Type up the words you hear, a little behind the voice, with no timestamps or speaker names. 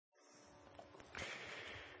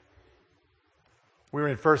We're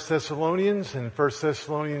in 1 Thessalonians. In 1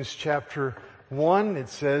 Thessalonians chapter 1, it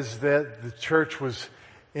says that the church was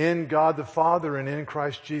in God the Father and in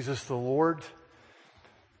Christ Jesus the Lord.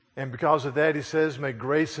 And because of that, he says, may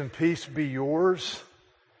grace and peace be yours.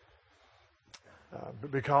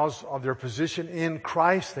 Because of their position in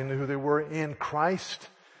Christ, they knew who they were in Christ.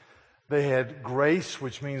 They had grace,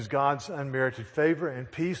 which means God's unmerited favor, and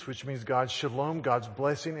peace, which means God's shalom, God's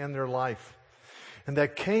blessing in their life. And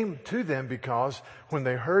that came to them because when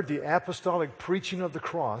they heard the apostolic preaching of the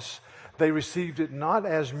cross, they received it not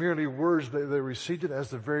as merely words, but they received it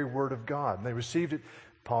as the very word of God. And they received it,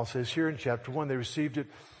 Paul says here in chapter 1, they received it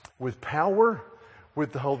with power,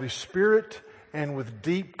 with the Holy Spirit, and with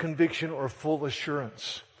deep conviction or full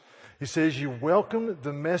assurance. He says, you welcomed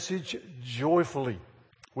the message joyfully,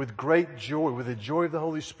 with great joy, with the joy of the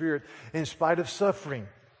Holy Spirit, in spite of suffering.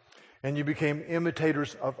 And you became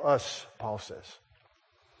imitators of us, Paul says.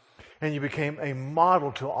 And you became a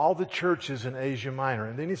model to all the churches in Asia Minor.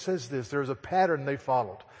 And then he says this, there's a pattern they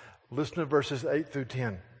followed. Listen to verses 8 through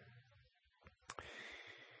 10.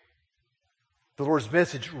 The Lord's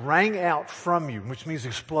message rang out from you, which means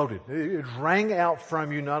exploded. It rang out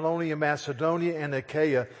from you not only in Macedonia and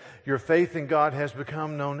Achaia. Your faith in God has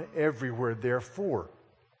become known everywhere. Therefore,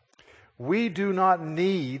 we do not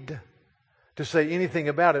need to say anything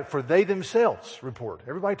about it, for they themselves report.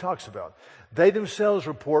 Everybody talks about it. They themselves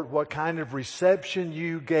report what kind of reception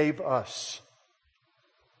you gave us.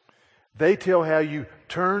 They tell how you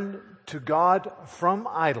turned to God from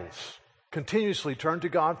idols, continuously turned to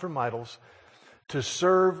God from idols, to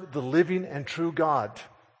serve the living and true God.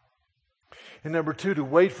 And number 2, to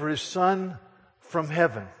wait for His Son from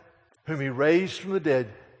heaven, whom He raised from the dead,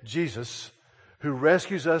 Jesus, who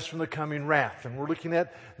rescues us from the coming wrath. And we're looking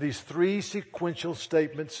at these 3 sequential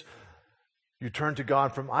statements. You turn to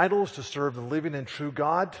God from idols to serve the living and true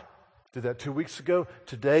God. Did that 2 weeks ago.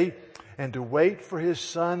 Today, and to wait for His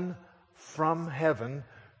Son from heaven,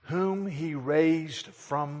 whom He raised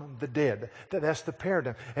from the dead. That's the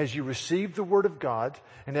paradigm. As you receive the Word of God,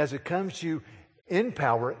 and as it comes to you in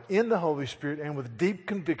power, in the Holy Spirit, and with deep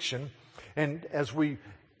conviction, and as we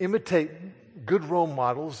imitate good role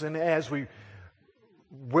models, and as we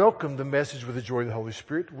welcome the message with the joy of the Holy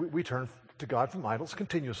Spirit, we turn to God from idols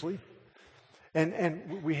continuously.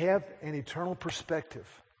 And we have an eternal perspective.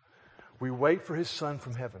 We wait for His Son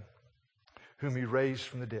from heaven, whom He raised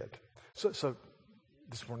from the dead. So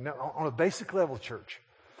this morning, now, on a basic level, church,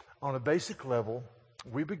 on a basic level,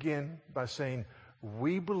 we begin by saying,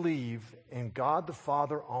 we believe in God the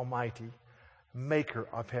Father Almighty, maker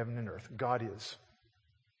of heaven and earth. God is.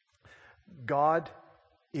 God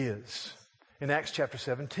is. In Acts chapter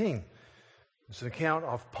 17, it's an account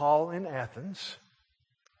of Paul in Athens.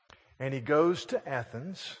 And he goes to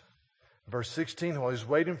Athens. Verse 16, while he's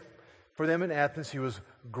waiting for them in Athens, he was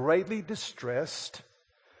greatly distressed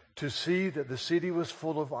to see that the city was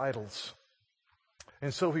full of idols.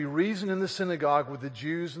 And so he reasoned in the synagogue with the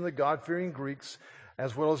Jews and the God-fearing Greeks,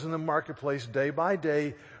 as well as in the marketplace day by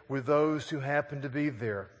day with those who happened to be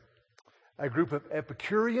there. A group of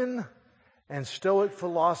Epicurean and Stoic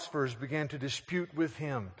philosophers began to dispute with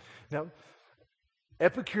him. Now,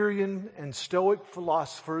 Epicurean and Stoic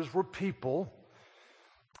philosophers were people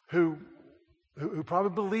who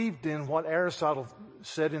probably believed in what Aristotle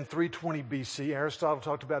said in 320 BC. Aristotle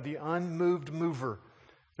talked about the unmoved mover.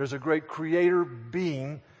 There's a great creator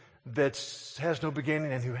being that has no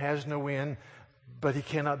beginning and who has no end, but he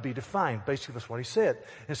cannot be defined. Basically, that's what he said.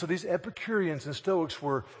 And so these Epicureans and Stoics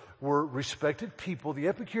were respected people. The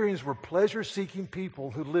Epicureans were pleasure-seeking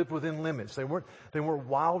people who lived within limits. They weren't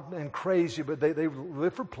wild and crazy, but they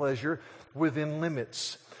lived for pleasure within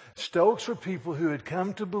limits. Stoics were people who had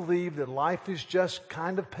come to believe that life is just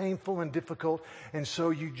kind of painful and difficult, and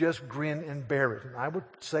so you just grin and bear it. And I would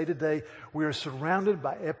say today we are surrounded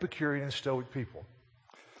by Epicurean and Stoic people.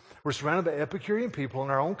 We're surrounded by Epicurean people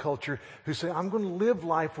in our own culture who say, I'm going to live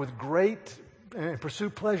life with great and pursue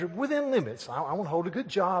pleasure within limits. I want to hold a good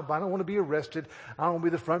job. I don't want to be arrested. I don't want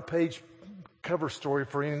to be the front page cover story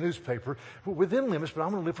for any newspaper. But within limits, but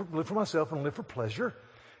I'm going to live for myself and live for pleasure.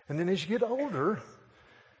 And then as you get older,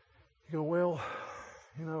 you go, well,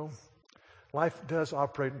 life does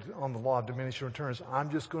operate on the law of diminishing returns. I'm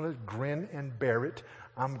just going to grin and bear it.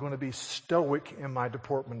 I'm going to be stoic in my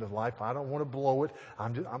deportment of life. I don't want to blow it. But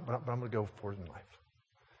I'm going to go for it in life.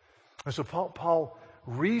 And so Paul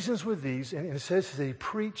reasons with these, and it says that he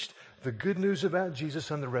preached the good news about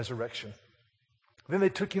Jesus and the resurrection. Then they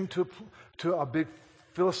took him to a big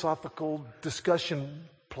philosophical discussion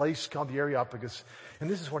place called the Areopagus. And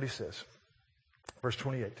this is what he says. Verse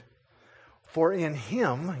 28. For in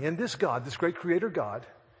Him, in this God, this great Creator God,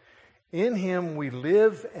 In him we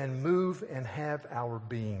live and move and have our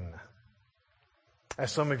being.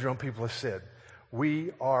 As some of your own people have said,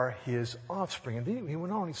 we are his offspring. And he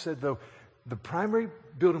went on, he said, though, the primary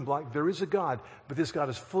building block, there is a God, but this God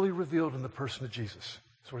is fully revealed in the person of Jesus.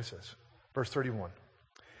 That's what he says. Verse 31.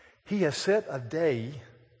 He has set a day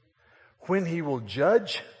when he will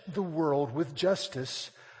judge the world with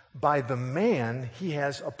justice by the man he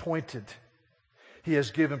has appointed. He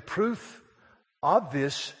has given proof of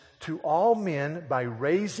this to all men by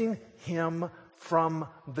raising him from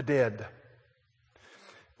the dead.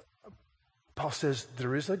 Paul says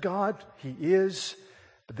there is a God. He is.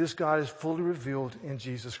 But this God is fully revealed in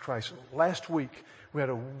Jesus Christ. Last week, we had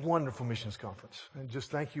a wonderful missions conference. And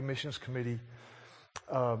just thank you, missions committee.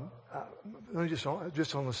 Let me just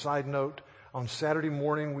on the side note, on Saturday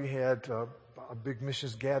morning, we had a big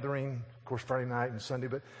missions gathering, of course, Friday night and Sunday.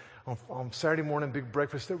 But on Saturday morning, big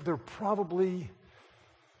breakfast, there were probably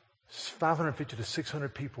 550 to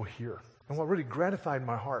 600 people here. And what really gratified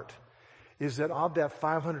my heart is that of that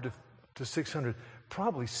 500 to 600,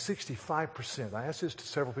 probably 65%. I asked this to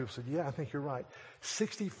several people, said, yeah, I think you're right.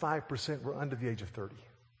 65% were under the age of 30.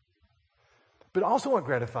 But also what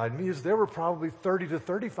gratified me is there were probably 30 to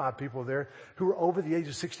 35 people there who were over the age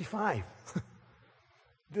of 65.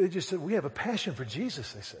 They just said, we have a passion for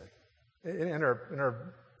Jesus, they said. In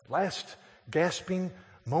our last gasping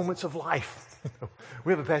moments of life,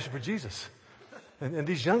 we have a passion for Jesus. And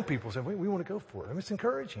these young people said, we want to go for it. I mean, it's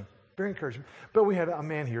encouraging, very encouraging. But we had a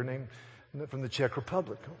man here named from the Czech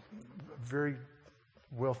Republic, a very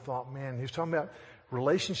well-thought man. He was talking about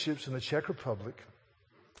relationships in the Czech Republic.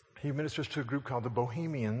 He ministers to a group called the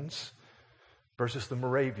Bohemians versus the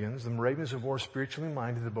Moravians. The Moravians are more spiritually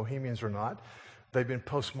minded. The Bohemians are not. They've been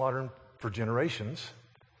postmodern for generations.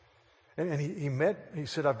 And he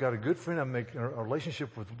said, I've got a good friend. I'm making a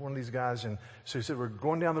relationship with one of these guys. And so he said, we're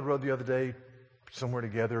going down the road the other day somewhere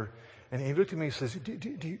together. And he looked at me and says,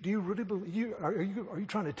 do you really believe, are you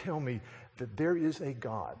trying to tell me that there is a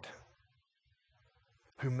God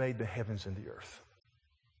who made the heavens and the earth?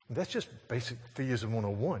 And that's just basic theism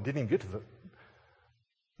 101. Didn't even get to the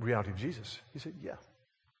reality of Jesus. He said, yeah.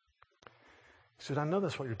 He said, I know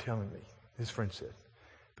that's what you're telling me, his friend said.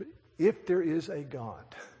 But if there is a God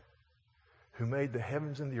who made the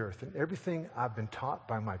heavens and the earth and everything I've been taught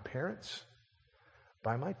by my parents,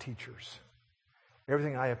 by my teachers,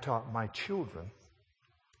 everything I have taught my children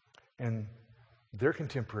and their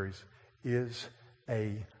contemporaries is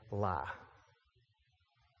a lie.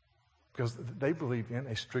 Because they believe in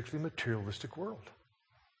a strictly materialistic world.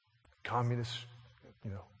 Communist,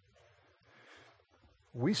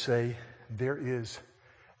 We say there is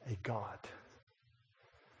a God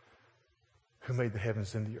who made the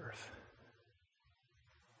heavens and the earth.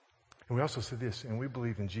 And we also say this, and we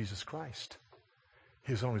believe in Jesus Christ,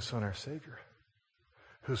 his only Son, our Savior,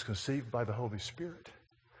 who's conceived by the Holy Spirit,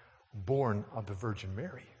 born of the Virgin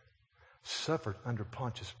Mary, suffered under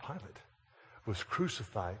Pontius Pilate, was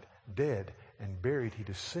crucified, dead, and buried. He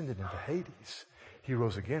descended into Hades. He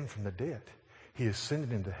rose again from the dead. He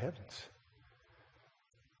ascended into heavens.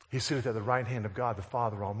 He sitteth at the right hand of God, the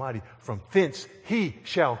Father Almighty. From thence he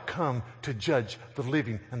shall come to judge the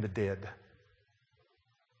living and the dead.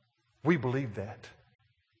 We believe that.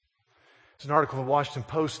 There's an article in the Washington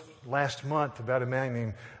Post last month about a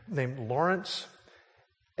man named Lawrence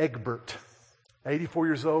Egbert, 84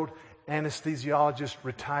 years old, anesthesiologist,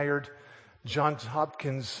 retired, Johns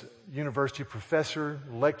Hopkins University professor,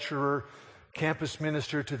 lecturer, campus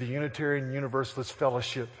minister to the Unitarian Universalist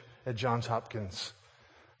Fellowship at Johns Hopkins.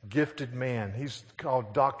 Gifted man. He's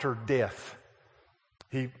called Dr. Death.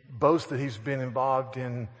 He boasts that he's been involved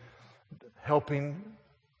in helping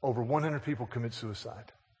over 100 people commit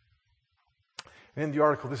suicide. And in the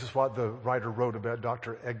article, this is what the writer wrote about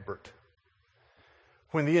Dr. Egbert.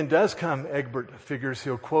 When the end does come, Egbert figures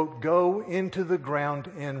he'll, quote, go into the ground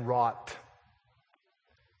and rot.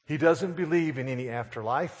 He doesn't believe in any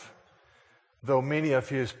afterlife, though many of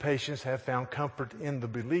his patients have found comfort in the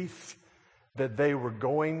belief that they were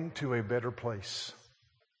going to a better place.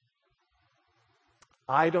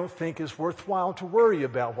 I don't think it's worthwhile to worry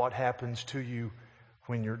about what happens to you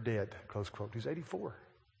when you're dead, close quote. He's 84.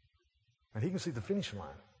 And he can see the finish line.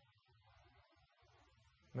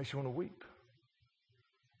 Makes you want to weep.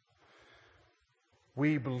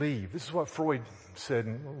 We believe. This is what Freud said,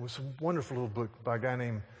 and it was a wonderful little book by a guy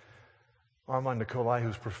named Armand Nicolai,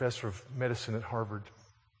 who's professor of medicine at Harvard.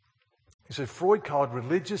 He said, Freud called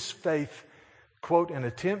religious faith, quote, an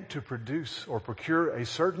attempt to produce or procure a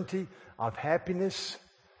certainty of happiness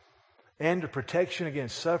and a protection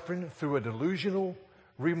against suffering through a delusional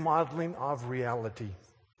remodeling of reality.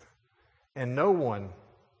 And no one,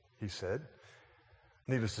 he said.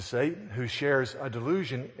 Needless to say, who shares a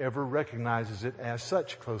delusion ever recognizes it as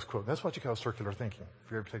such, close quote. That's what you call circular thinking,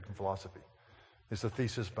 if you're ever taking philosophy. It's a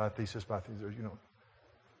thesis by thesis by thesis, you know.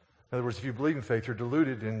 In other words, if you believe in faith, you're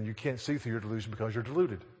deluded, and you can't see through your delusion because you're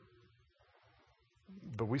deluded.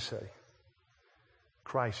 But we say,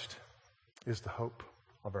 Christ is the hope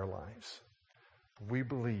of our lives. We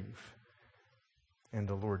believe in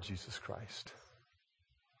the Lord Jesus Christ.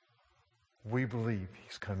 We believe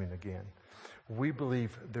He's coming again. We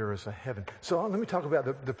believe there is a heaven. So let me talk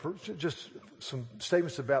about just some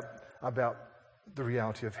statements about the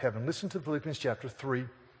reality of heaven. Listen to Philippians chapter 3,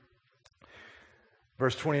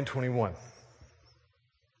 verse 20 and 21.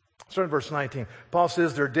 Starting in verse 19. Paul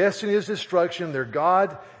says, their destiny is destruction, their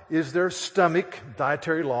God is their stomach,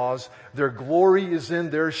 dietary laws, their glory is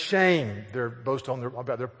in their shame. Their boast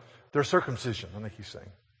about their circumcision, I think he's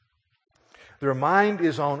saying. Their mind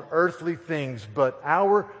is on earthly things, but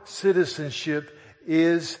our citizenship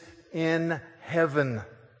is in heaven.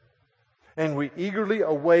 And we eagerly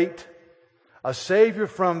await a Savior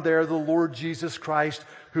from there, the Lord Jesus Christ,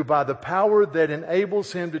 who by the power that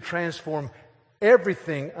enables Him to transform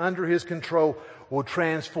everything under His control will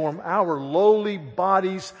transform our lowly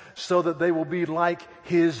bodies so that they will be like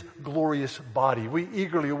His glorious body. We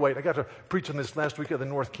eagerly await. I got to preach on this last week at the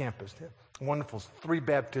North Campus. Wonderful. 3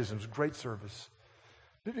 baptisms. Great service.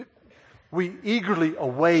 We eagerly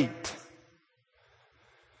await.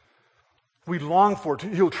 We long for it.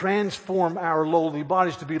 He'll transform our lowly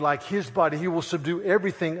bodies to be like His body. He will subdue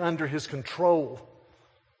everything under His control.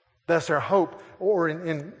 That's our hope. Or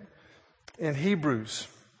in Hebrews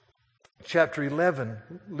chapter 11,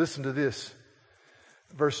 listen to this.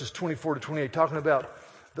 Verses 24 to 28, talking about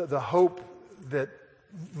the hope that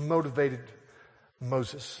motivated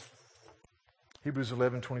Moses. Hebrews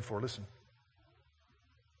 11:24. Listen.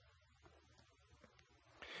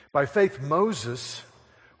 By faith, Moses,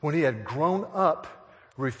 when he had grown up,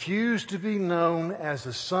 refused to be known as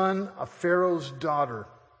the son of Pharaoh's daughter.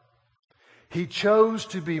 He chose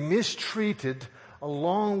to be mistreated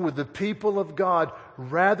along with the people of God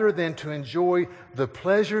rather than to enjoy the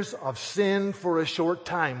pleasures of sin for a short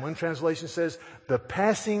time. One translation says, the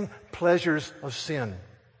passing pleasures of sin.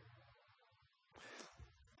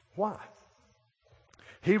 Why?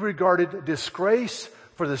 He regarded disgrace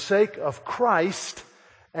for the sake of Christ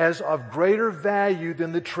as of greater value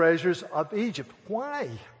than the treasures of Egypt. Why?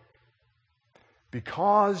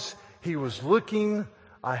 Because he was looking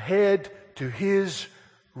ahead to his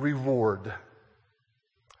reward.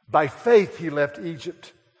 By faith he left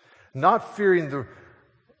Egypt, not fearing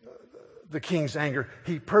the king's anger.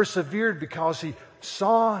 He persevered because he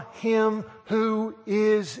saw Him who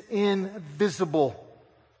is invisible.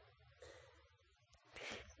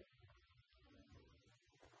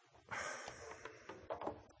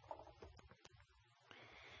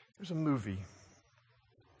 There's a movie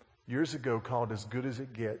years ago called As Good as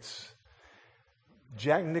It Gets.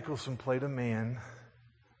 Jack Nicholson played a man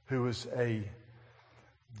who was a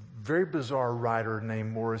very bizarre writer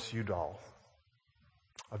named Morris Udall,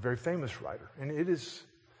 a very famous writer. And it is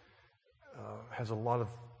has a lot of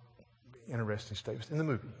interesting statements in the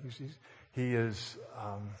movie. He is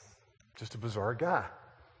just a bizarre guy.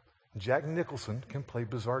 Jack Nicholson can play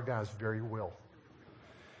bizarre guys very well.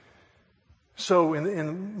 So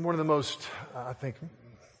in one of the most, I think,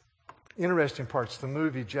 interesting parts of the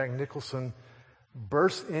movie, Jack Nicholson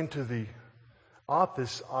bursts into the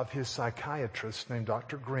office of his psychiatrist named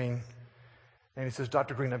Dr. Green. And he says,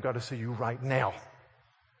 Dr. Green, I've got to see you right now.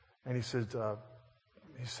 And he said,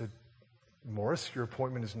 Morris, your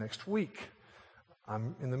appointment is next week.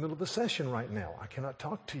 I'm in the middle of a session right now. I cannot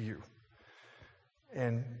talk to you.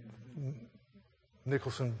 And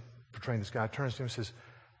Nicholson, portraying this guy, turns to him and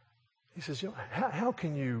says, how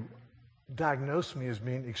can you diagnose me as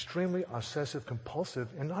being extremely obsessive compulsive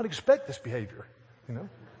and not expect this behavior?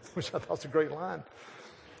 Which I thought was a great line.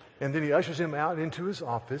 And then he ushers him out into his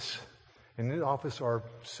office. And in the office are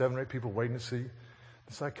 7 or 8 people waiting to see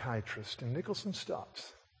the psychiatrist. And Nicholson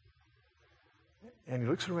stops. And he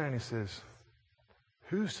looks around and he says,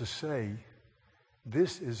 who's to say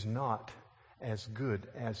this is not as good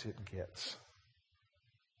as it gets?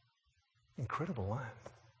 Incredible line.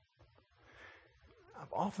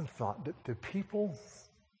 I've often thought that the people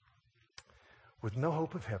with no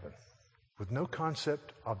hope of heaven, with no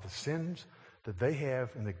concept of the sins that they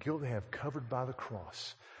have and the guilt they have covered by the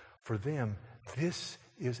cross, for them, this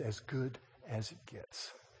is as good as it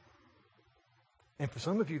gets. And for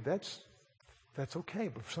some of you, that's okay.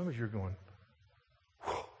 But for some of you, you're going,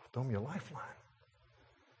 throw me a lifeline.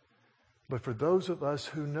 But for those of us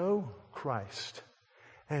who know Christ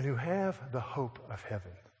and who have the hope of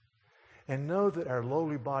heaven, and know that our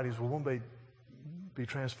lowly bodies will one day be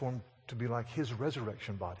transformed to be like His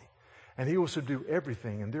resurrection body. And He will subdue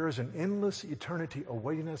everything. And there is an endless eternity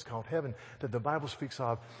awaiting us called heaven that the Bible speaks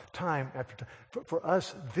of time after time. For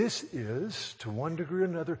us, this is, to one degree or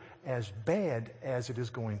another, as bad as it is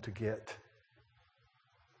going to get.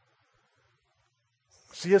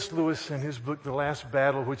 C.S. Lewis, in his book, The Last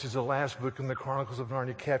Battle, which is the last book in the Chronicles of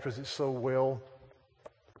Narnia, captures it so well.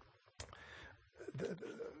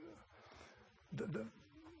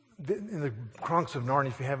 In the Chronicles of Narnia,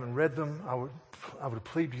 if you haven't read them, I would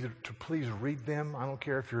plead you to please read them. I don't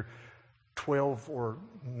care if you're 12 or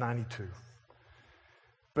 92.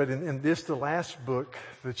 But in this, the last book,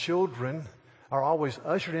 the children are always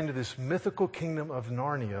ushered into this mythical kingdom of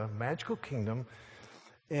Narnia, magical kingdom,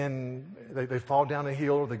 and they fall down a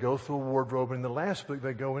hill or they go through a wardrobe. And in the last book,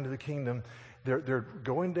 they go into the kingdom. They're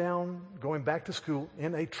going back to school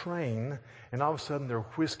in a train, and all of a sudden they're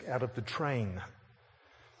whisked out of the train.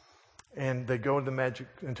 And they go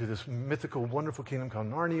into this mythical, wonderful kingdom called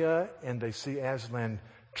Narnia, and they see Aslan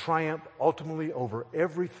triumph ultimately over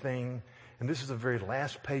everything. And this is the very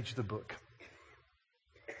last page of the book.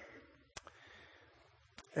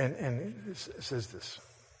 And it says this.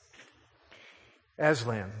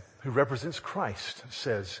 Aslan, who represents Christ,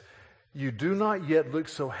 says, "You do not yet look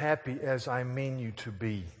so happy as I mean you to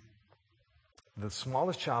be." The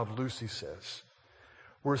smallest child, Lucy, says,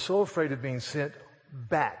 "We're so afraid of being sent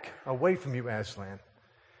back away from you, Aslan.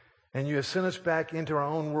 And you have sent us back into our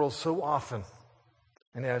own world so often."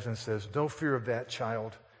 And Aslan says, "No fear of that,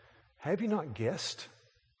 child. Have you not guessed?"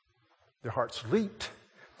 Their hearts leaped,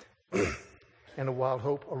 and a wild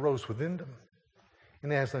hope arose within them.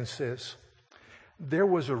 And Aslan says, "There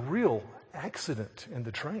was a real accident in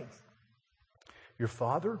the train. Your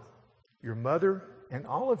father, your mother, and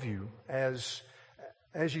all of you, as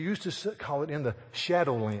you used to call it in the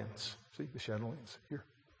Shadowlands." See the Shadowlands here?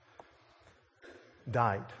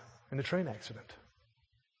 "Died in a train accident."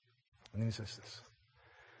 And then he says this.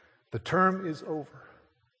 "The term is over.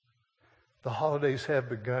 The holidays have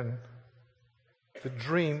begun. The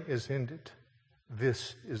dream is ended.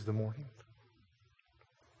 This is the morning."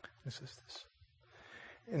 He says this.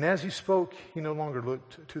 And as he spoke, he no longer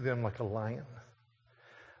looked to them like a lion.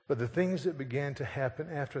 But the things that began to happen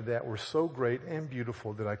after that were so great and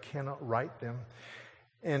beautiful that I cannot write them.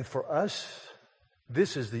 And for us,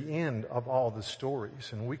 this is the end of all the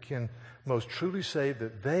stories. And we can most truly say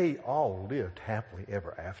that they all lived happily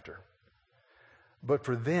ever after. But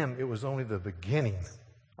for them, it was only the beginning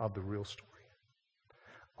of the real story.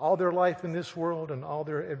 All their life in this world and all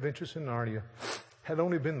their adventures in Narnia had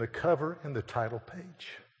only been the cover and the title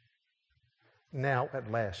page. Now,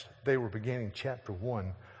 at last, they were beginning chapter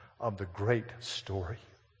 1 of the great story,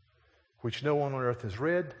 which no one on earth has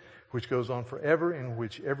read, which goes on forever, in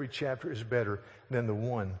which every chapter is better than the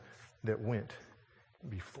one that went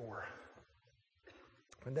before.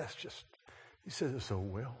 And that's just, he says it so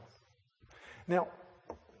well. Now,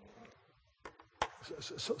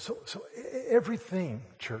 so everything,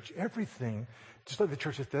 church, everything, just like the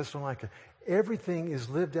church at Thessalonica, everything is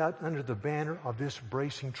lived out under the banner of this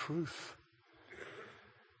bracing truth.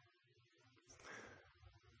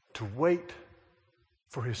 To wait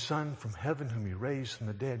for His Son from heaven, whom He raised from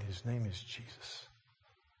the dead. His name is Jesus.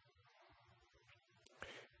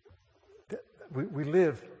 We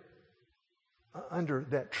live under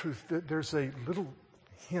that truth. There's a little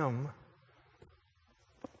hymn.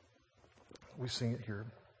 We sing it here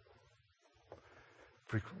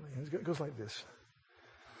frequently. It goes like this.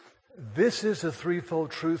 "This is the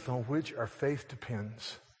threefold truth on which our faith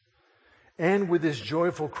depends. And with this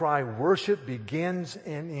joyful cry, worship begins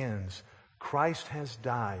and ends. Christ has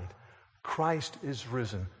died. Christ is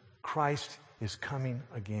risen. Christ is coming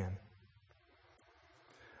again.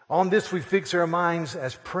 On this we fix our minds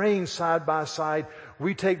as praying side by side.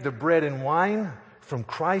 We take the bread and wine from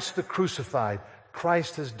Christ the crucified.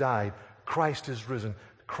 Christ has died. Christ is risen.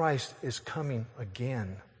 Christ is coming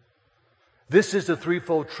again. This is the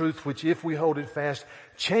threefold truth which, if we hold it fast,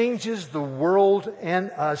 changes the world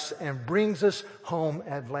and us and brings us home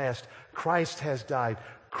at last. Christ has died.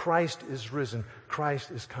 Christ is risen.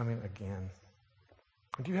 Christ is coming again."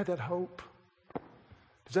 Do you have that hope?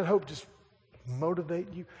 Does that hope just motivate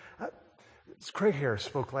you? Craig Harris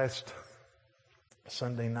spoke last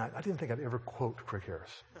Sunday night. I didn't think I'd ever quote Craig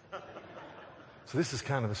Harris. So this is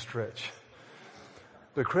kind of a stretch.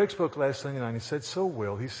 But Craig spoke last Sunday night and he said so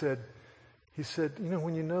well. He said,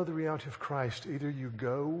 when you know the reality of Christ, either you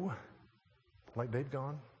go like they've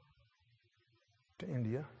gone to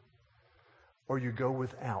India, or you go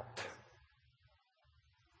without.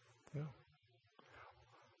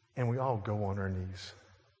 And we all go on our knees.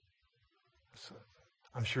 So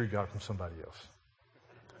I'm sure he got it from somebody else.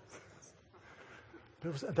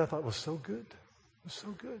 But I thought it was so good. It was so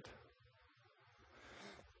good.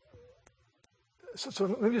 So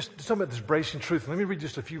let me just talk about this bracing truth. Let me read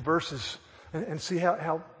just a few verses and see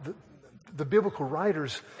how the biblical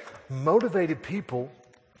writers motivated people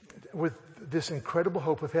with this incredible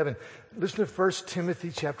hope of heaven. Listen to 1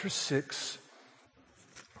 Timothy chapter 6,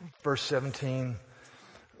 verse 17.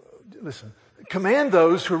 Listen. Command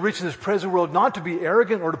those who are rich in this present world not to be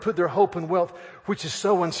arrogant or to put their hope in wealth, which is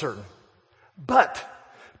so uncertain, but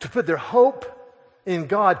to put their hope in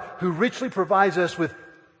God, who richly provides us with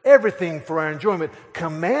everything for our enjoyment.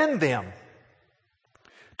 Command them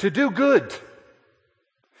to do good,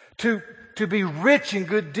 to be rich in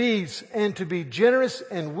good deeds, and to be generous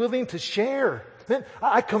and willing to share.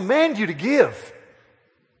 I command you to give.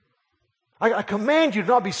 I command you to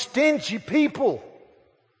not be stingy people.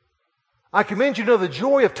 I command you to know the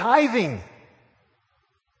joy of tithing.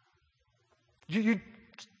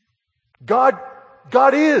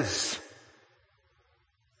 God is.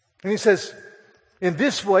 And he says, in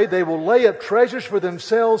this way they will lay up treasures for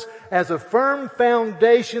themselves as a firm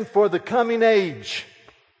foundation for the coming age,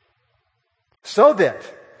 so that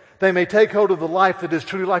they may take hold of the life that is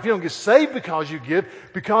truly life. You don't get saved because you give.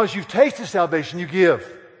 Because you've tasted salvation, you give.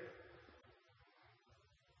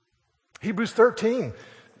 Hebrews 13,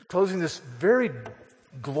 closing this very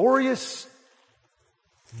glorious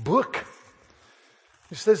book.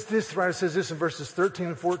 It says this, the writer says this in verses 13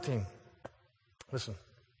 and 14. Listen.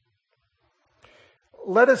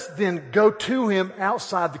 Let us then go to him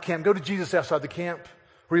outside the camp. Go to Jesus outside the camp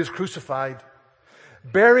where he was crucified,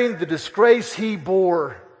 bearing the disgrace he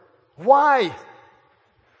bore. Why?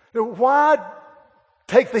 Why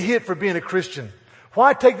take the hit for being a Christian?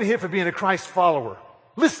 Why take the hit for being a Christ follower?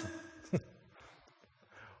 Listen.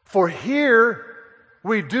 For here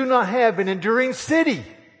we do not have an enduring city,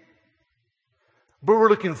 but we're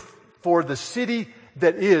looking for the city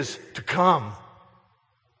that is to come.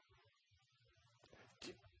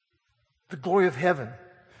 The glory of heaven.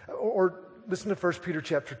 Or listen to 1 Peter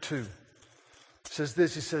chapter 2. It says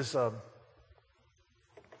this, he says,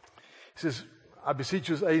 I beseech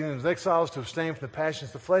you as aliens and exiles to abstain from the passions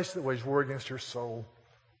of the flesh that wage war against your soul.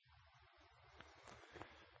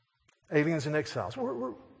 Aliens and exiles.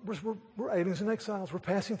 We're aliens and exiles. We're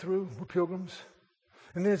passing through. We're pilgrims.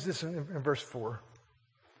 And then there's this in verse 4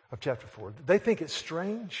 of chapter 4. They think it's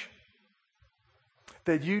strange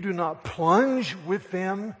that you do not plunge with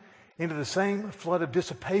them into the same flood of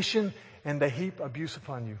dissipation, and they heap abuse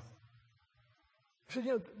upon you. He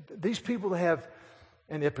said, these people that have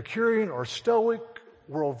an Epicurean or Stoic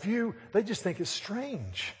worldview, they just think it's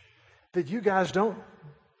strange that you guys don't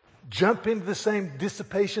jump into the same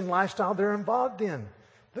dissipation lifestyle they're involved in.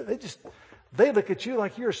 They look at you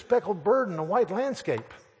like you're a speckled bird in a white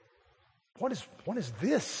landscape. What is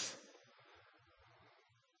this?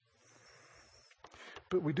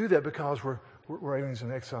 But we do that because we're aliens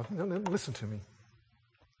and exiles. No, listen to me.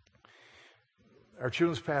 Our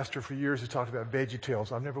children's pastor for years has talked about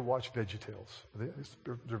VeggieTales. I've never watched VeggieTales.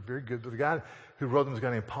 They're very good. But the guy who wrote them is a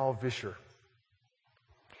guy named Paul Vischer.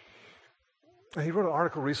 And he wrote an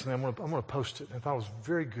article recently. I'm going to post it. I thought it was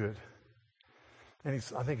very good. And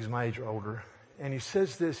I think he's my age or older. And he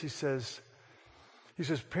says this. He says,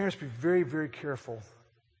 parents, be very, very careful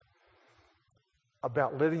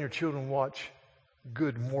about letting your children watch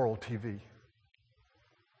good moral TV.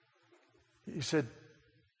 He says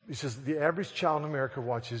the average child in America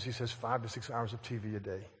watches, 5 to 6 hours of TV a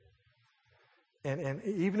day. And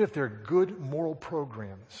even if they're good moral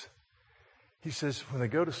programs, he says when they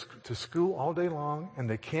go to school all day long and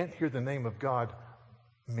they can't hear the name of God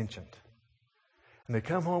mentioned, and they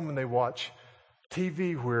come home and they watch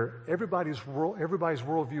TV where everybody's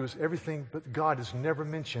worldview is everything but God is never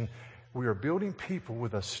mentioned, we are building people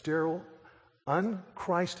with a sterile,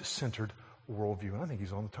 un-Christ-centered worldview. And I think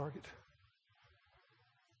he's on the target.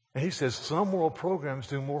 And he says some moral programs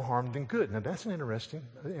do more harm than good. Now that's an interesting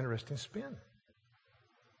spin.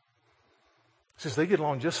 He says they get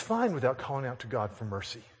along just fine without calling out to God for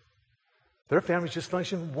mercy. Their families just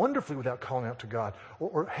function wonderfully without calling out to God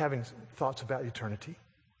or having thoughts about eternity.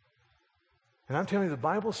 And I'm telling you, the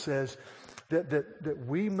Bible says that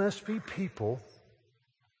we must be people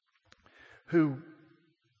who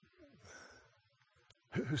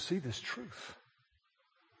see this truth.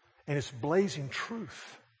 And it's blazing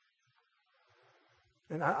truth.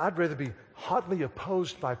 And I'd rather be hotly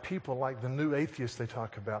opposed by people like the new atheists they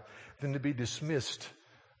talk about than to be dismissed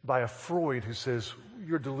by a Freud who says,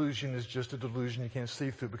 your delusion is just a delusion. You can't see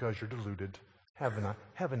through it because you're deluded. Have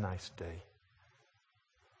a nice day.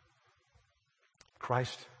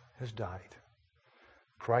 Christ has died.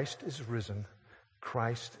 Christ is risen.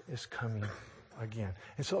 Christ is coming again.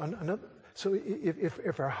 And so,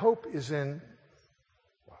 if our hope is in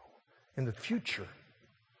the future,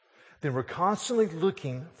 then we're constantly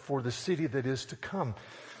looking for the city that is to come.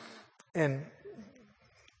 And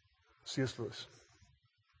C.S. Lewis.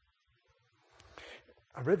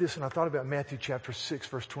 I read this and I thought about Matthew chapter 6,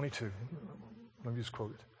 verse 22. Let me just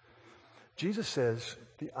quote it. Jesus says,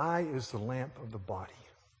 the eye is the lamp of the body.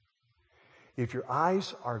 If your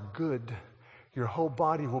eyes are good, your whole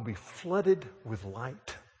body will be flooded with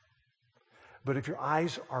light. But if your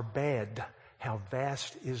eyes are bad, how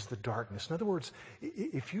vast is the darkness. In other words,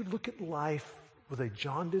 if you look at life with a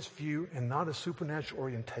jaundiced view and not a supernatural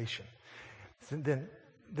orientation, then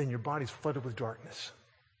your body's flooded with darkness.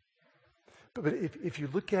 But if you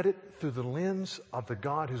look at it through the lens of the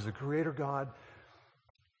God who's the Creator God,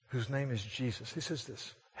 whose name is Jesus, he says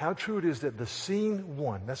this, how true it is that the seeing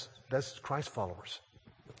one, that's Christ followers,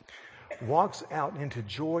 walks out into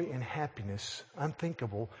joy and happiness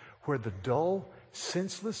unthinkable, where the dull,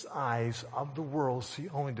 senseless eyes of the world see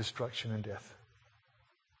only destruction and death.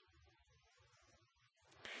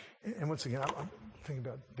 And once again, I'm thinking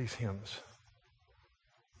about these hymns.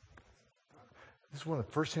 This is one of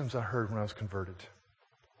the first hymns I heard when I was converted.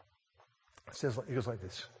 It goes like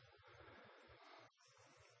this.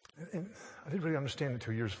 And I didn't really understand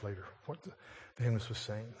until years later what the hymnist was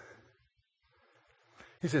saying.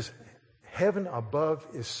 He says, heaven above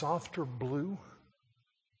is softer blue.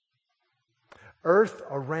 Earth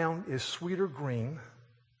around is sweeter green.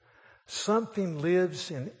 Something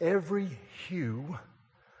lives in every hue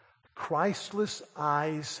Christless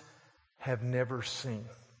eyes have never seen.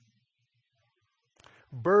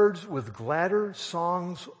 Birds with gladder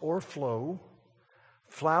songs o'erflow,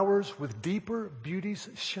 flowers with deeper beauties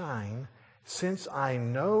shine, since I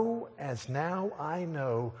know as now I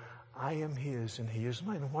know I am His and He is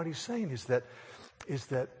mine. And what he's saying is that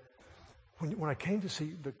when I came to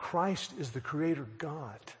see that Christ is the Creator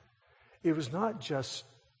God, it was not just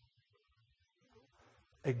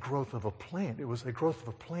a growth of a plant. It was a growth of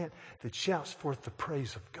a plant that shouts forth the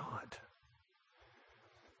praise of God.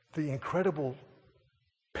 The incredible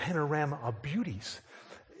panorama of beauties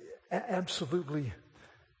absolutely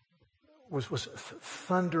was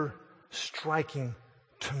thunder striking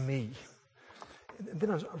to me. And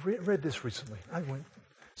then I read this recently. I went,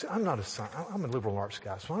 see, I'm not a science, I'm a liberal arts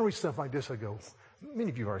guy. So when I read stuff like this, I go, many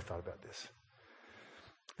of you have already thought about this.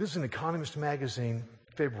 This is an Economist magazine,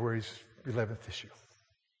 February's 11th issue.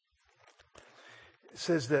 It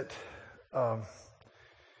says that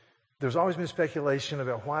there's always been speculation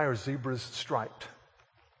about why are zebras striped.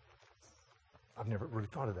 I've never really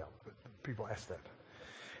thought of that, but people ask that.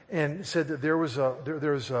 And it said that there was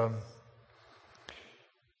a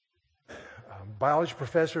biology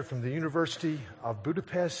professor from the University of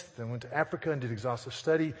Budapest that went to Africa and did exhaustive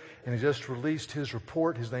study, and he just released his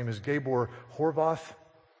report. His name is Gabor Horvath.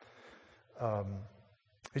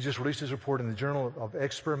 He just released his report in the Journal of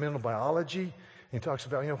Experimental Biology. He talks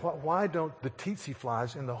about, why don't the tsetse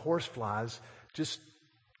flies and the horse flies just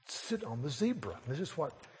sit on the zebra? This is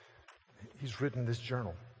what he's written in this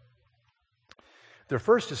journal. Their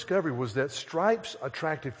first discovery was that stripes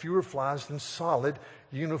attracted fewer flies than solid,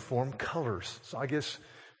 uniform colors. So I guess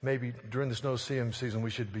maybe during the no-see-em season we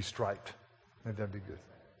should be striped. Maybe that'd be good.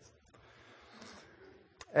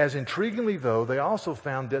 As intriguingly, though, they also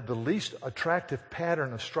found that the least attractive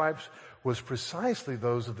pattern of stripes was precisely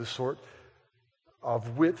those of the sort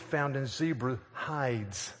of width found in zebra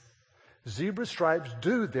hides. Zebra stripes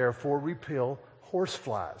do, therefore, repel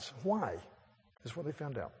horseflies. Why? This is what they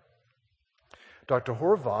found out. Dr.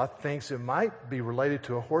 Horvath thinks it might be related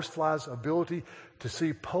to a horsefly's ability to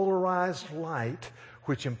see polarized light,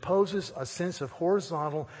 which imposes a sense of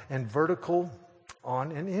horizontal and vertical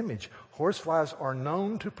on an image. Horseflies are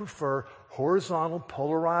known to prefer horizontal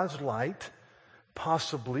polarized light.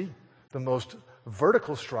 Possibly the most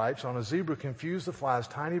vertical stripes on a zebra confuse the fly's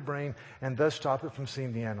tiny brain and thus stop it from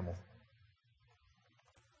seeing the animal.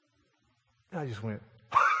 I just went,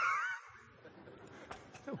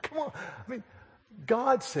 come on. I mean,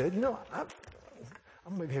 God said, I'm going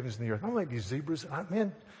to make heavens and the earth. I'm going to make these zebras.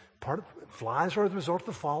 Flies are the result of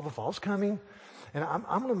the fall. The fall's coming. And I'm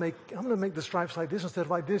going to make the stripes like this instead of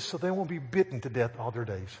like this so they won't be bitten to death all their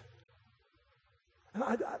days. And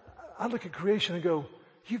I look at creation and go,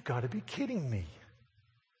 you've got to be kidding me.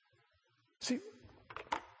 See,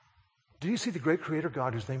 do you see the great Creator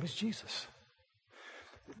God whose name is Jesus?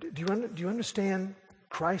 Do you understand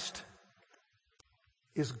Christ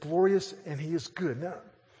is glorious and He is good? Now,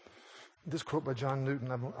 this quote by John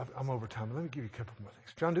Newton, I'm over time, but let me give you a couple more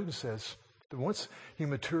things. John Newton says that once you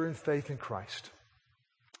mature in faith in Christ,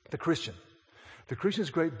 The Christian's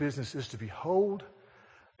great business is to behold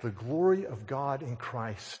the glory of God in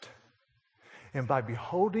Christ. And by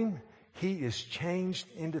beholding, he is changed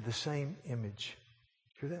into the same image.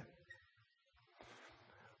 Hear that?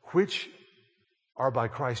 Which are by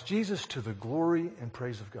Christ Jesus to the glory and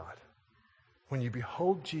praise of God. When you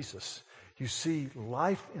behold Jesus, you see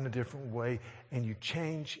life in a different way and you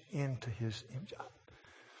change into his image.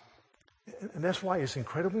 And that's why it's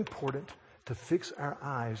incredibly important to fix our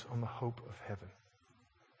eyes on the hope of heaven.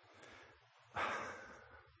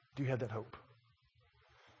 Do you have that hope?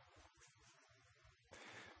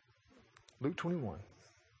 Luke 21.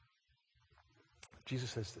 Jesus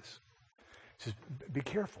says this. He says, be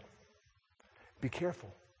careful. Be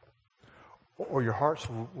careful. Or your hearts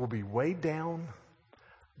will be weighed down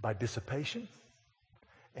by dissipation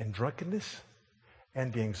and drunkenness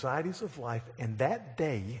and the anxieties of life. And that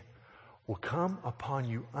day will come upon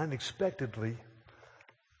you unexpectedly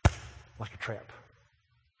like a trap.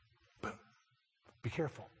 Boom. Be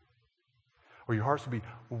careful. Or your hearts will be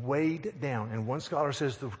weighed down. And one scholar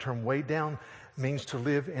says the term weighed down means to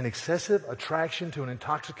live in excessive attraction to an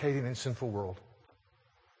intoxicating and sinful world.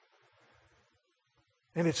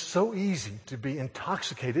 And it's so easy to be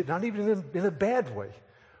intoxicated, not even in a bad way,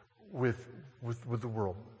 with the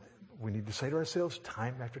world. We need to say to ourselves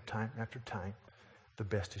time after time after time, the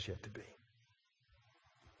best is yet to be.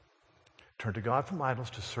 Turn to God from idols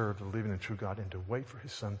to serve the living and true God and to wait for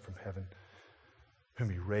his Son from heaven, whom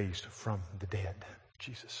he raised from the dead,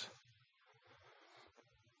 Jesus.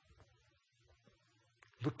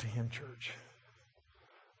 Look to him, church.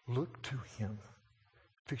 Look to him.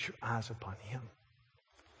 Fix your eyes upon him.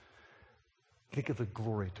 Think of the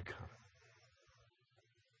glory to come.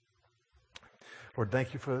 Lord,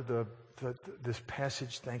 thank you for this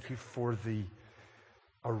passage. Thank you for the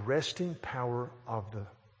arresting power of the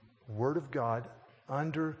Word of God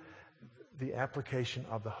under the application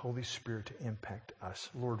of the Holy Spirit to impact us.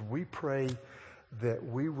 Lord, we pray that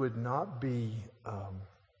we would not be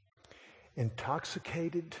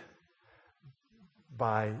intoxicated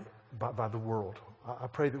by the world. I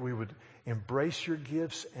pray that we would embrace your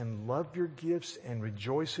gifts and love your gifts and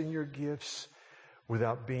rejoice in your gifts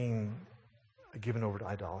without being given over to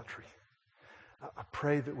idolatry. I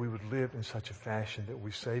pray that we would live in such a fashion that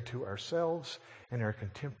we say to ourselves and our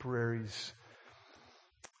contemporaries,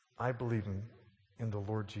 I believe in the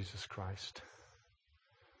Lord Jesus Christ.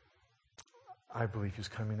 I believe he's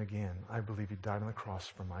coming again. I believe he died on the cross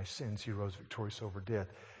for my sins. He rose victorious over death.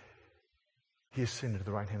 He ascended to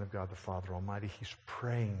the right hand of God the Father Almighty. He's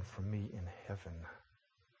praying for me in heaven.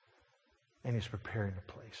 And he's preparing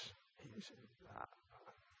a place.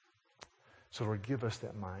 So Lord, give us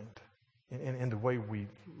that mind. In the way we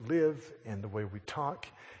live, and the way we talk,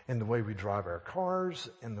 and the way we drive our cars,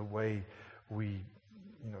 and the way we,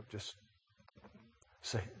 just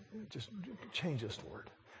change us, Lord.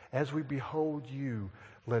 As we behold you,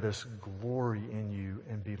 let us glory in you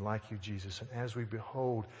and be like you, Jesus. And as we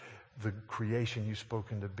behold the creation you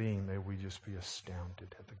spoke into being, may we just be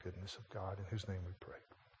astounded at the goodness of God, in whose name we pray.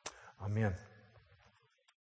 Amen.